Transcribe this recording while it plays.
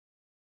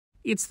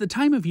It's the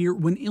time of year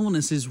when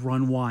illnesses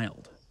run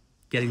wild.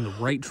 Getting the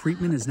right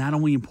treatment is not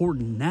only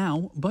important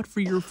now, but for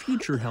your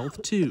future health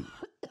too.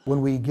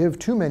 When we give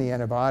too many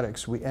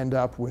antibiotics, we end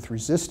up with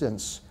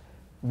resistance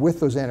with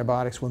those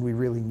antibiotics when we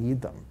really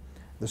need them,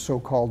 the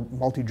so-called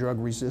multi-drug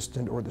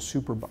resistant or the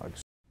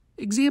superbugs.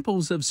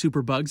 Examples of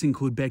superbugs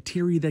include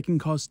bacteria that can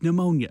cause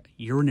pneumonia,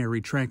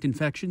 urinary tract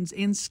infections,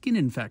 and skin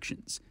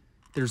infections.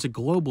 There's a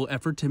global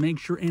effort to make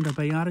sure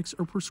antibiotics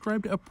are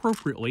prescribed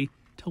appropriately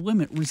to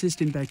limit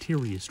resistant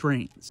bacteria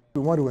strains.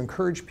 We want to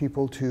encourage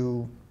people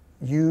to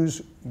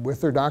use, with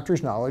their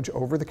doctor's knowledge,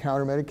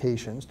 over-the-counter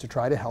medications to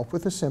try to help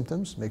with the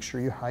symptoms, make sure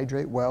you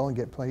hydrate well and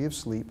get plenty of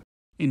sleep.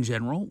 In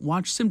general,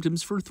 watch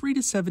symptoms for 3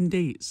 to 7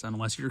 days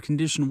unless your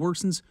condition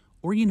worsens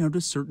or you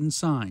notice certain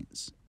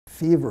signs.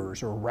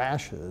 Fevers or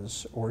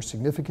rashes or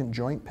significant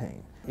joint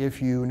pain.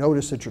 If you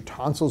notice that your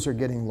tonsils are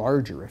getting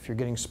larger, if you're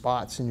getting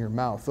spots in your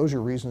mouth, those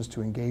are reasons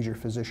to engage your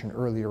physician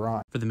earlier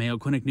on. For the Mayo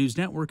Clinic News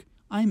Network,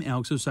 I'm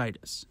Alex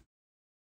Ositis.